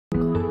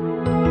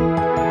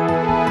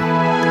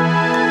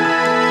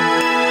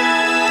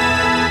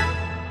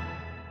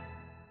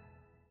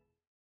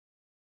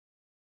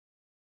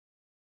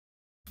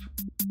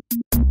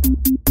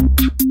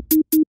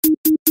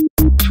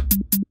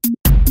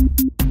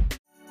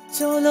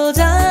চলো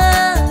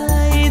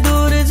যাই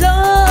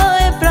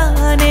দুর্জয়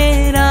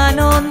প্রাণের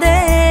আনন্দে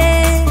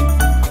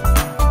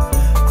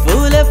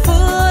ফুলে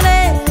ফুলে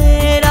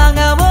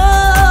রাঙাবো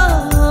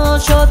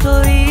শত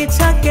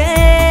ইচ্ছাকে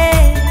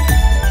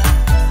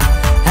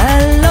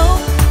হ্যালো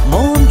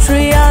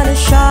মন্ট্রিয়াল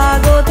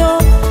স্বাগত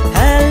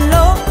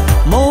হ্যালো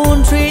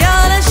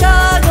মন্ট্রিয়াল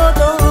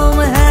স্বাগতম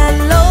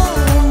হ্যালো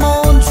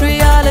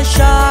মন্ট্রিয়াল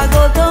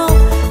স্বাগতম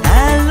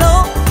হ্যালো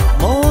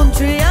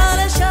মন্ট্রিয়াল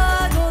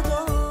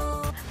স্বাগতম।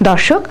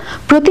 দর্শক,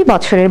 প্রতি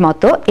বছরের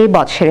মতো এই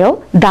বছরেও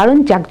দারুণ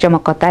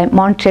জাঁকজমকতায়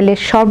মন্ট্রিয়ালের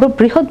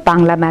সর্ববৃহৎ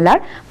বাংলা মেলার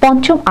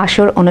পঞ্চম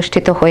আসর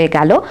অনুষ্ঠিত হয়ে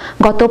গেল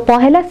গত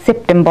 1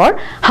 সেপ্টেম্বর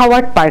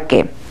হাওয়ার্ড পার্কে।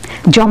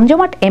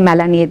 জমজমাট এই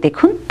মেলা নিয়ে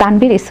দেখুন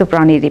তানবীর ইসুফ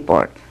রনির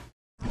রিপোর্ট।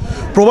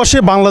 প্রবাসে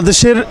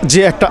বাংলাদেশের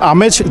যে একটা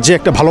আমেজ, যে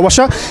একটা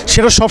ভালোবাসা,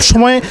 সেটা সব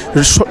সময়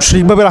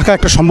ঠিকভাবে রাখা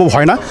একটা সম্ভব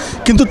হয় না,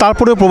 কিন্তু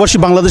তারপরেও প্রবাসী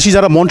বাংলাদেশি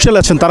যারা মন্ট্রিয়াল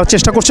আছেন তারা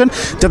চেষ্টা করছেন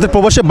যাতে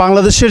প্রবাসে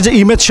বাংলাদেশের যে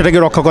ইমেজ সেটাকে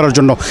রক্ষা করার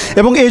জন্য।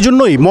 এবং এই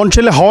জন্যই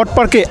মন্ট্রিয়ালে হাওয়ার্ড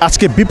পার্কে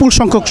আজকে বিপুল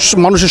সংখ্যক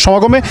মানুষের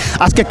সমাগমে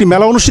আজকে একটি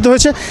মেলা অনুষ্ঠিত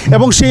হয়েছে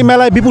এবং সেই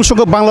মেলায় বিপুল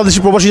সংখ্যক বাংলাদেশি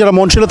প্রবাসী যারা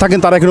মন্ট্রিয়ালে থাকেন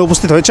তারা এখানে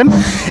উপস্থিত হয়েছেন।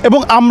 এবং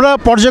আমরা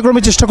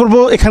পর্যায়ক্রমে চেষ্টা করব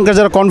এখানকার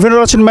যারা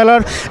কনভেনর আছেন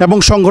মেলার এবং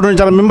সংগঠনের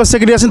যারা মেম্বার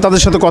সেক্রেটারি আছেন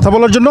তাদের সাথে কথা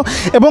বলার জন্য।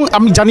 এবং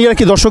আমি জানিয়ে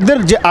রাখি দর্শকদের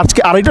যে আজকে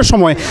 2:30টার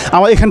সময়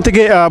আমার এখান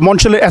থেকে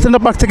মন্ট্রিয়ালের অ্যাথেনা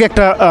পার্ক থেকে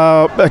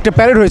একটা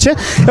প্যারেড হয়েছে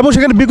এবং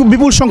সেখানে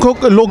বিপুল সংখ্যক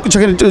লোক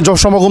সেখানে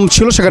সমাগম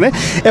ছিল সেখানে,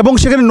 এবং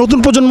সেখানে নতুন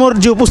প্রজন্মর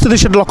যে উপস্থিতি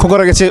সেটা লক্ষ্য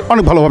করা গেছে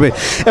অনেক ভালোভাবে।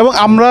 এবং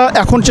আমরা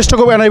এখন চেষ্টা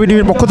করবো NRB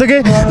TVর পক্ষ থেকে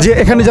যে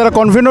এখানে যারা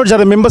কনভেনর,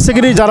 যারা মেম্বার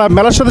সেক্রেটারি, যারা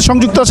মেলার সাথে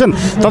সংযুক্ত আছেন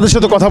তাদের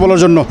সাথে কথা বলার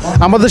জন্য।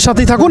 আমাদের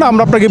সাথেই থাকুন,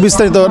 আমরা আপনাকে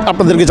বিস্তারিত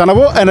আপনাদেরকে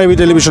জানাবো NRB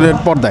টেলিভিশনের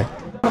পর্দায়।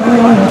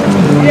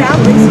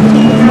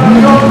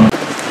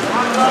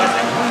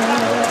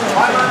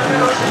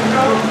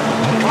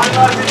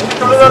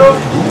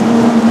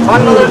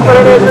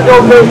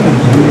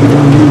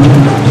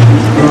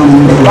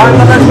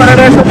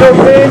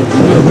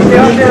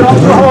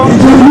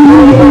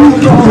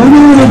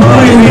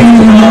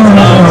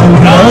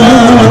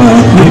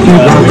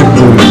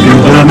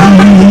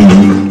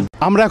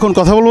 আমরা এখন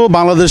কথা বলবো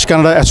বাংলাদেশ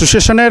কানাডা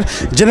অ্যাসোসিয়েশনের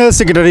জেনারেল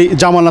সেক্রেটারি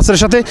জামাল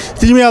নাসেরের সাথে।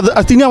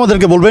 তিনি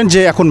আমাদেরকে বলবেন যে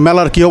এখন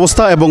মেলার কি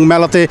অবস্থা এবং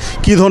মেলাতে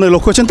কী ধরনের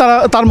লক্ষ্য হচ্ছেন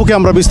তার মুখে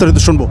আমরা বিস্তারিত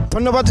শুনবো।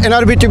 ধন্যবাদ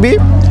NRB TV,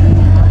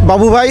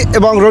 বাবু ভাই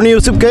এবং রনি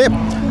ইউসুফকে।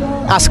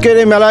 আজকের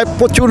এই মেলায়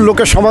প্রচুর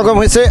লোকের সমাগম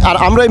হয়েছে, আর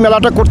আমরা এই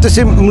মেলাটা করতেছি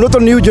মূলত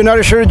নিউ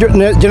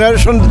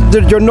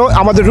জেনারেশনদের জন্য,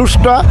 আমাদের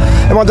রুটসটা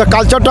এবং আমাদের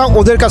কালচারটা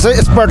ওদের কাছে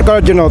স্প্রেড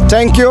করার জন্য।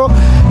 Thank you.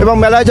 এবং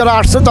মেলায় যারা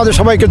আসছে তাদের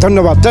সবাইকে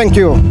ধন্যবাদ। Thank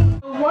you.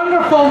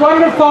 Wonderful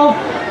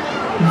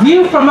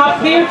view from up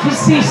here to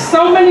see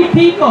so many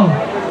people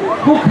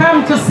who come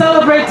to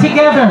celebrate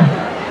together.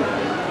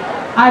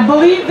 I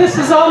believe this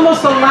is almost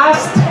the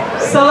last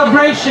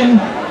celebration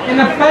in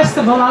a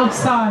festival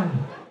outside.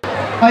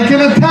 I can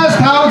attest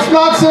how it's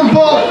not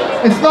simple,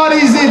 it's not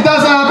easy, it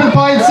doesn't happen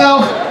by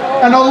itself,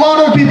 and a lot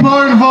of people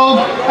are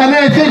involved, and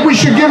I think we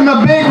should give them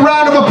a big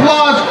round of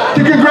applause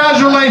to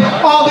congratulate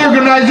all the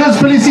organizers.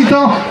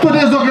 Félicitons tous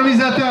les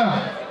organisateurs.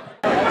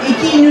 Et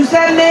qui nous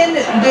amène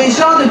des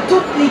gens de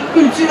toutes les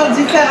cultures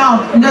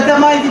différentes,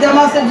 notamment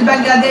évidemment celle du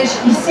Bangladesh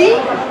ici.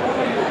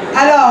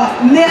 Alors,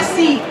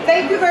 merci.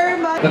 Thank you very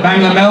much. The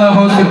Bangla Mela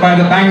hosted by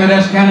the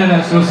Bangladesh Canada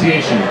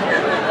Association.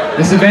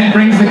 This event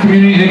brings the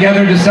community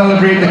together to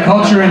celebrate the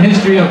culture and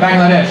history of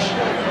Bangladesh.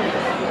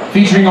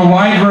 Featuring a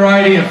wide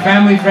variety of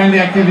family-friendly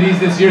activities,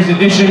 this year's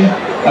edition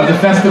of the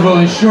festival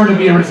is sure to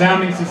be a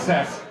resounding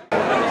success.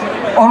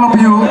 All of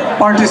you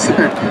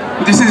participate.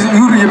 This is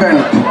your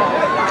event.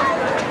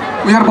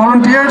 We are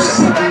volunteers.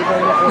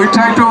 We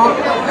try to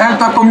help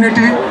the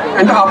community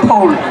and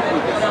uphold.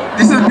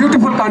 This is a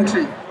beautiful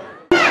country.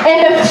 In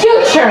the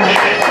future,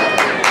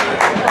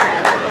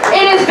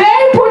 it is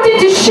very important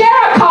to share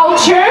our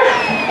culture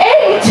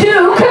and to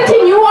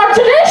continue our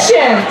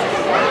tradition.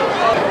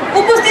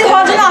 উপস্থিত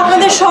হওয়ার জন্য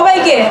আপনাদের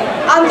সবাইকে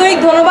আন্তরিক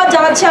ধন্যবাদ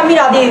জানাচ্ছি আমি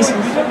Radhiya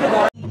Yusuf.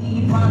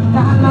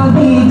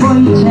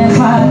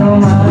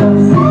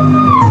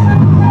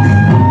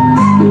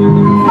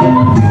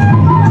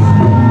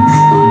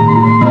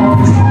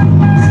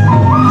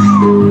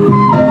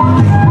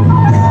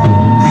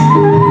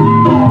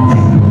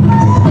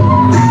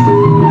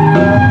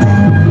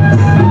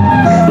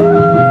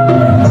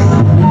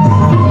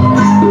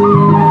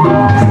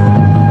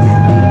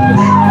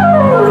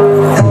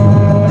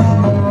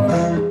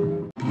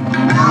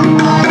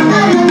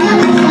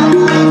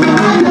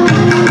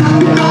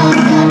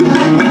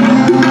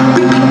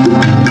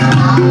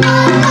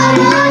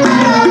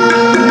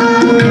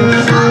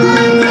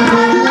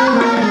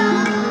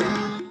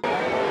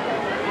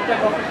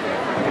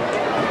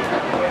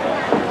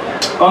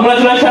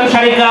 Congratulations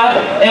Sharika,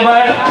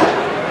 ever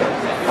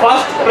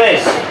first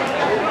place,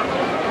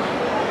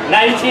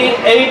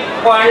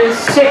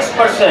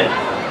 98.6%.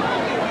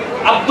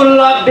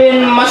 Abdullah bin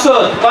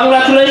Masood,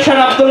 congratulations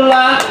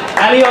Abdullah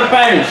and your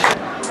parents.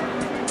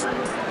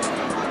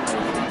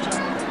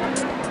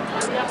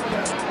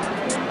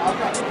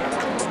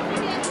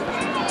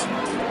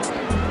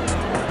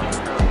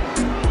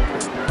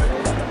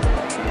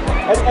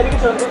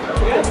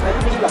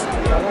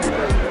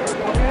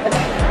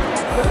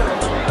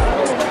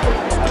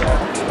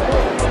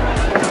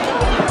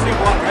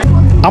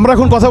 আমরা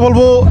এখন কথা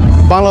বলবো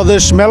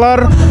বাংলাদেশ মেলার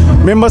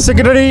মেম্বার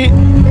সেক্রেটারি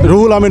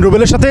রুহুল আমিন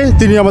রুবেলের সাথে।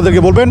 তিনি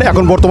আমাদেরকে বলবেন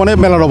এখন বর্তমানে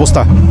মেলার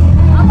অবস্থা।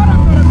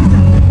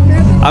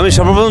 আমি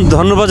সর্বপ্রথম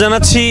ধন্যবাদ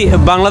জানাচ্ছি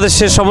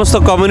বাংলাদেশের সমস্ত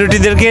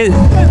কমিউনিটিদেরকে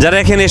যারা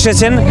এখানে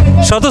এসেছেন,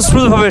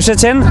 স্বতঃস্ফূর্তভাবে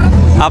এসেছেন।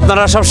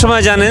 আপনারা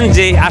সবসময় জানেন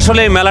যে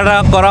আসলে এই মেলাটা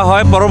করা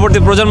হয় পরবর্তী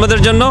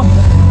প্রজন্মদের জন্য।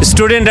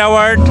 স্টুডেন্ট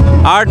অ্যাওয়ার্ড,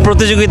 আর্ট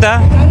প্রতিযোগিতা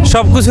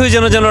সব কিছুই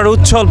যেন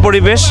উচ্ছল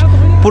পরিবেশ।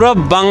 পুরো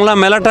বাংলা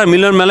মেলাটা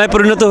মিলন মেলায়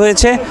পরিণত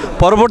হয়েছে।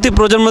 পরবর্তী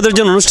প্রজন্মদের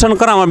জন্য অনুষ্ঠান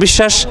করা আমার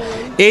বিশ্বাস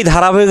এই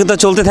ধারাবাহিকতা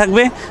চলতে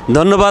থাকবে।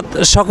 ধন্যবাদ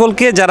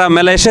সকলকে যারা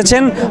মেলায়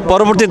এসেছেন,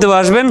 পরবর্তীতেও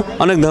আসবেন।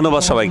 অনেক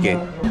ধন্যবাদ সবাইকে।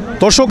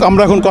 দর্শক,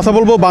 আমরা এখন কথা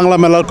বলবো বাংলা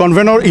মেলার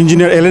কনভেনর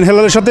ইঞ্জিনিয়ার এলেন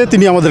হেলালের সাথে।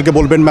 তিনি আমাদেরকে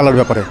বলবেন মেলার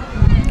ব্যাপারে।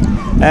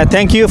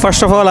 Thank you.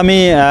 First of all আমি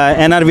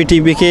NRB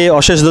টিভিকে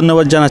অশেষ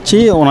ধন্যবাদ জানাচ্ছি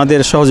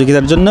ওনাদের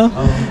সহযোগিতার জন্য,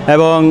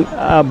 এবং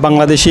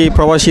বাংলাদেশি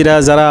প্রবাসীরা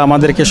যারা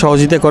আমাদেরকে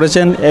সহযোগিতা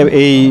করেছেন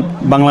এই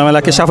বাংলা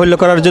মেলাকে সাফল্য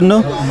করার জন্য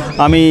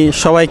আমি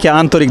সবাইকে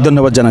আন্তরিক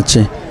ধন্যবাদ জানাচ্ছি।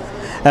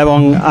 এবং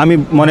আমি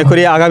মনে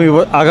করি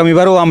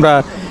আগামীবারও আমরা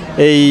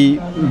এই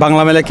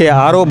বাংলা মেলাকে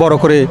আরও বড়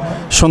করে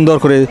সুন্দর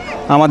করে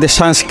আমাদের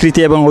সংস্কৃতি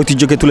এবং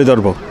ঐতিহ্যকে তুলে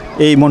ধরব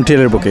এই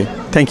মন্ট্রিয়ালের বুকে।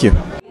 Thank you.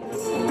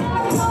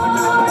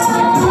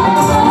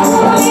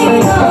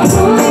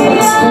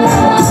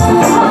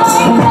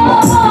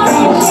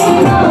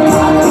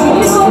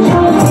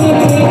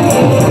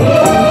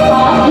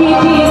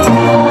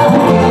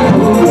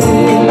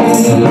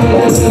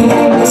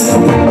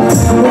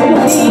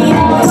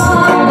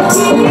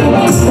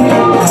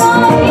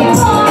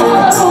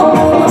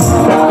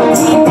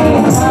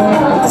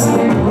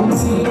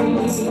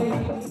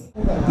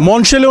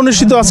 মন্ট্রিয়ালে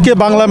অনুষ্ঠিত আজকে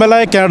বাংলা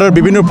মেলায় কানাডার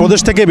বিভিন্ন প্রদেশ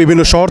থেকে,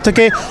 বিভিন্ন শহর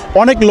থেকে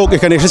অনেক লোক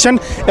এখানে এসেছেন,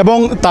 এবং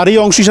তারই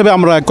অংশ হিসাবে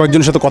আমরা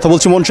কয়েকজনের সাথে কথা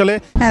বলছি মন্ট্রিয়ালে।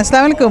 হ্যাঁ,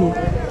 আসসালামু আলাইকুম।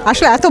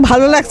 আসলে এত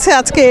ভালো লাগছে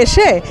আজকে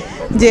এসে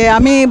যে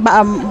আমি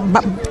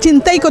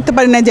চিন্তাই করতে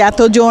পারি না যে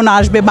এতজন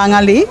আসবে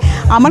বাঙালি।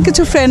 আমার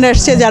কিছু ফ্রেন্ড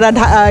আসছে যারা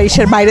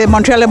ইসের বাইরে,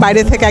 মন্ট্রিয়ালের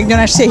বাইরে থেকে। একজন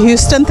আসছে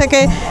হিউস্টন থেকে,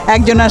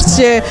 একজন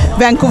আসছে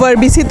ভ্যাঙ্কুভার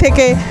BC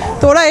থেকে।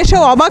 তো ওরা এসে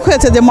অবাক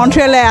হয়েছে যে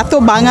মন্ট্রিয়ালে এত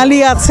বাঙালি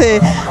আছে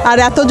আর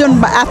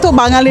এত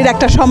বাঙালির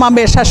একটা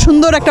সমাবেশ আর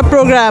সুন্দর একটা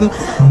প্রোগ্রাম,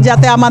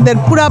 যাতে আমাদের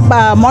পুরা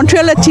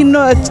মন্ট্রিয়ালের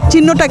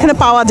চিহ্নটা এখানে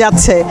পাওয়া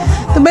যাচ্ছে।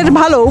 তো বেশ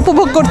ভালো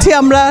উপভোগ করছি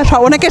আমরা,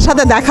 অনেকের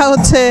সাথে দেখা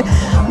হচ্ছে,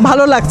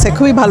 ভালো লাগছে,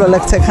 খুবই ভালো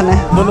লাগছে এখানে।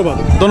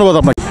 ধন্যবাদ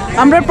আপনাকে।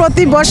 আমরা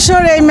প্রতি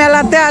বছর এই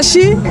মেলাতে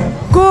আসি,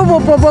 খুব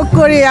উপভোগ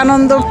করি,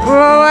 আনন্দ,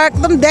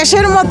 একদম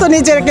দেশের মতো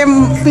নিজেকে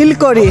ফিল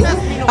করি।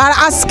 আর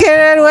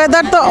আজকের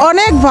ওয়েদার তো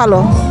অনেক ভালো,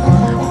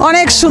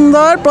 অনেক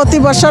সুন্দর। প্রতি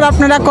বছর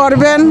আপনারা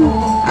করবেন,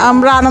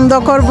 আমরা আনন্দ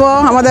করব,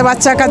 আমাদের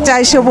বাচ্চা কাচ্চা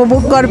এসে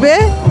উপভোগ করবে,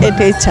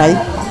 এটাই চাই।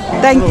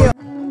 Thank you.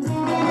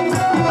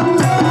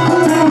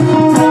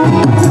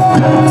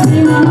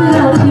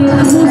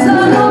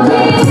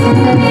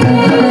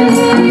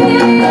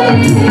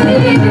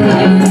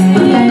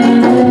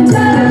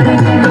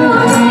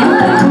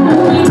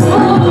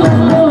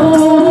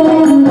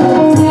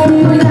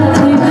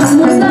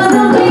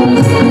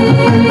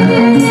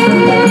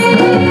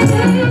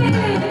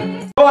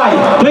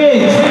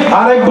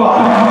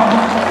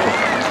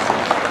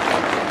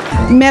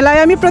 মেলায়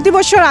আমি প্রতি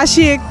বছর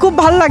আসি, খুব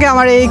ভালো লাগে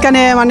আমার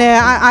এইখানে মানে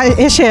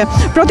এসে।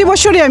 প্রতি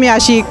বছরই আমি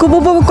আসি, খুব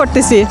উপভোগ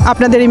করতেছি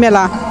আপনাদের এই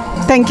মেলা।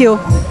 Thank you.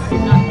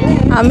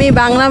 আমি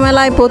বাংলা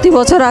মেলায় প্রতি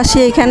বছর আসি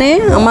এখানে,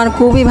 আমার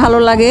খুবই ভালো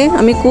লাগে,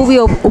 আমি খুবই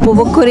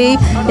উপভোগ করি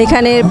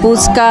এখানের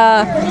ফুচকা,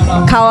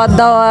 খাওয়ার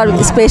দাওয়ার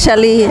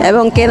স্পেশালি,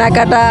 এবং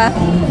কেনাকাটা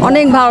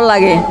অনেক ভালো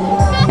লাগে।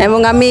 এবং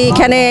আমি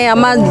এখানে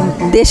আমার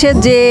দেশের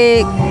যে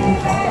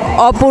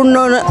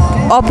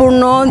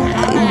অপূর্ণ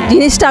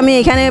জিনিসটা আমি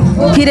এখানে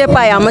ফিরে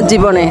পাই আমার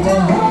জীবনে।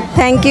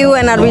 থ্যাংক ইউ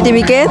NRB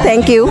টিভিকে,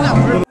 থ্যাংক ইউ।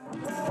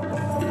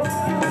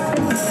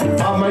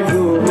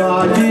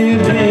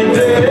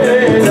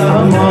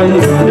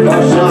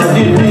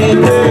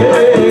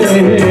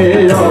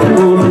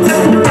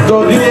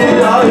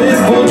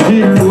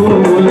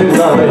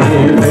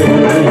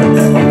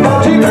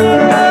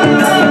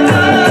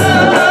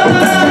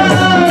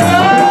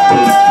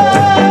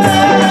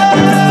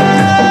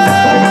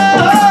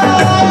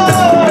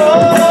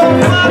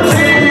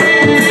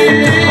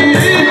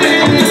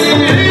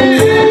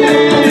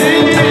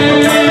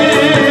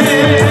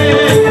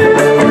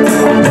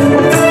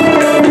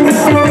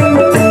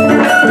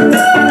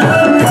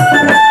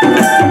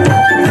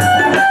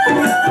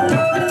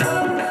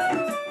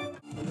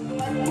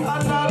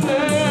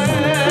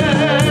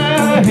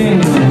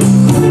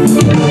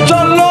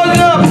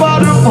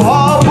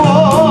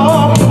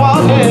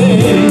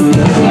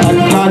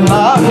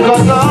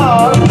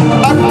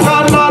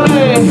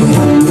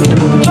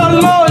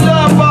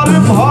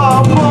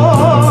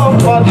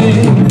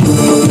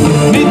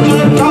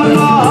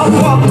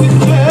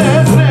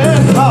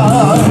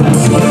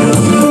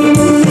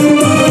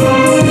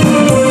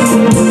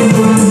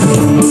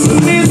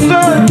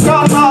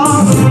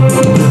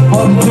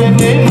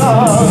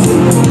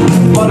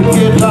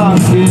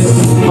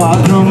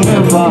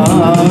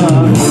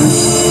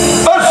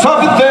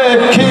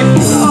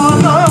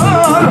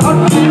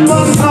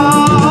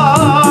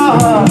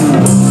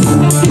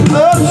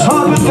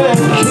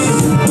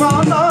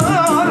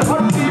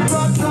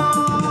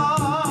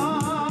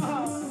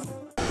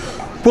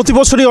 প্রতি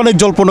বছরই অনেক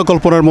জল্পনা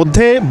কল্পনার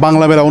মধ্যে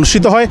বাংলা মেলা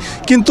অনুষ্ঠিত হয়,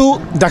 কিন্তু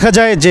দেখা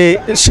যায় যে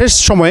শেষ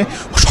সময়ে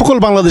সকল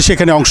বাংলাদেশি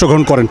এখানে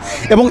অংশগ্রহণ করেন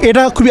এবং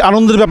এটা খুবই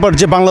আনন্দের ব্যাপার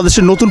যে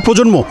বাংলাদেশের নতুন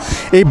প্রজন্ম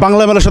এই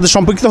বাংলা মেলার সাথে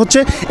সম্পৃক্ত হচ্ছে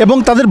এবং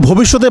তাদের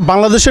ভবিষ্যতে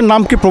বাংলাদেশের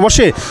নামকে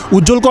প্রবাসে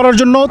উজ্জ্বল করার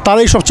জন্য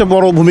তারাই সবচেয়ে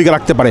বড় ভূমিকা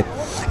রাখতে পারে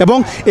এবং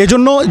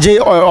এজন্য যে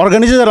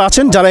অর্গানাইজার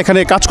আছেন যারা এখানে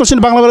কাজ করছেন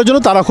বাংলা মেলার জন্য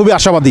তারা খুবই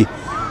আশাবাদী।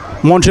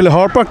 মন্ট্রিয়াল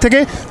হাওয়ার পার্ক থেকে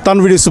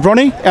তানভীর ইউসুফ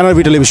রনি, NRB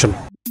টেলিভিশন।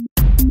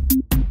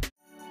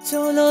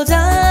 চলো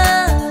যাই